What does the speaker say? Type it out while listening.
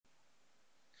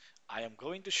I am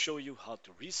going to show you how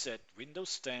to reset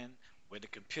Windows 10 when the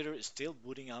computer is still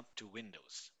booting up to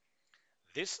Windows.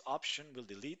 This option will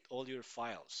delete all your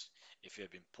files. If you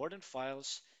have important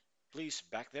files, please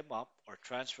back them up or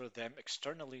transfer them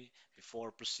externally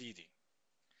before proceeding.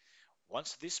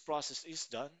 Once this process is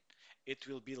done, it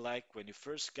will be like when you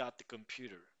first got the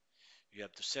computer. You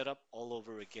have to set up all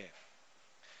over again.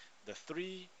 The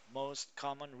three most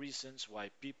common reasons why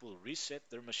people reset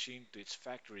their machine to its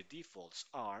factory defaults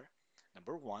are: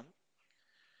 number one,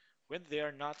 when they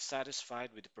are not satisfied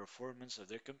with the performance of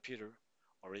their computer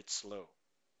or it's slow.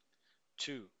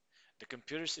 2. The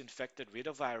computer is infected with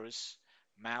a virus,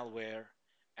 malware,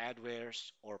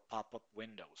 adwares, or pop-up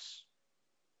windows.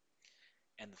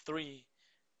 And 3.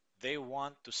 They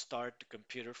want to start the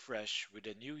computer fresh with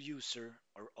a new user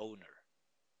or owner.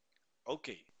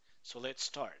 Okay, so let's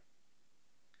start.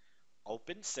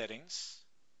 Open Settings,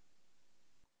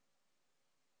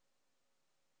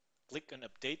 click on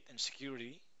Update and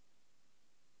Security,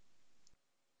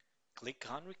 click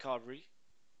on Recovery.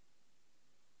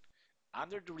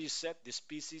 Under the Reset This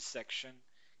PC section,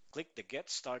 click the Get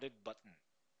Started button.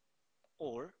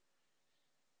 Or,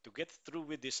 to get through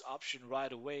with this option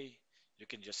right away, you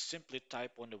can just simply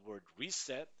type on the word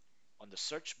reset on the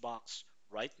search box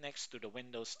right next to the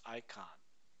Windows icon.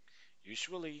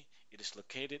 Usually, it is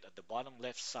located at the bottom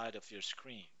left side of your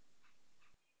screen.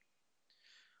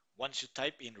 Once you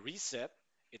type in reset,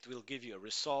 it will give you a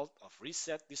result of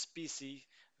reset this PC,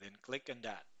 then click on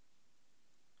that.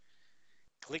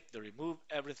 Click the remove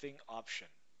everything option.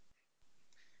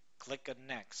 Click on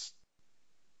next.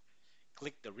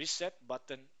 Click the reset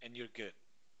button and you're good.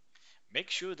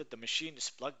 Make sure that the machine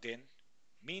is plugged in,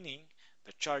 meaning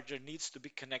the charger needs to be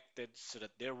connected so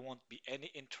that there won't be any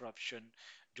interruption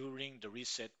during the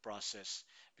reset process,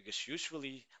 because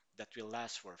usually that will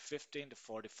last for 15 to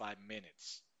 45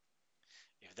 minutes.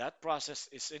 If that process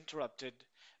is interrupted,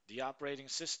 the operating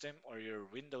system or your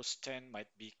Windows 10 might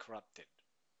be corrupted.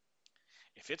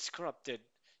 If it's corrupted,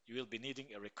 you will be needing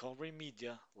a recovery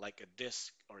media like a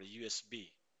disk or a USB.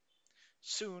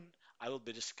 Soon, I will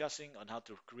be discussing on how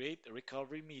to create a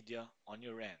recovery media on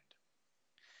your end.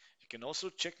 You can also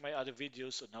check my other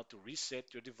videos on how to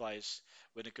reset your device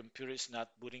when the computer is not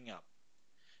booting up.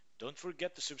 Don't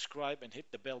forget to subscribe and hit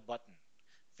the bell button.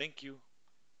 Thank you.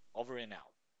 Over and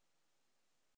out.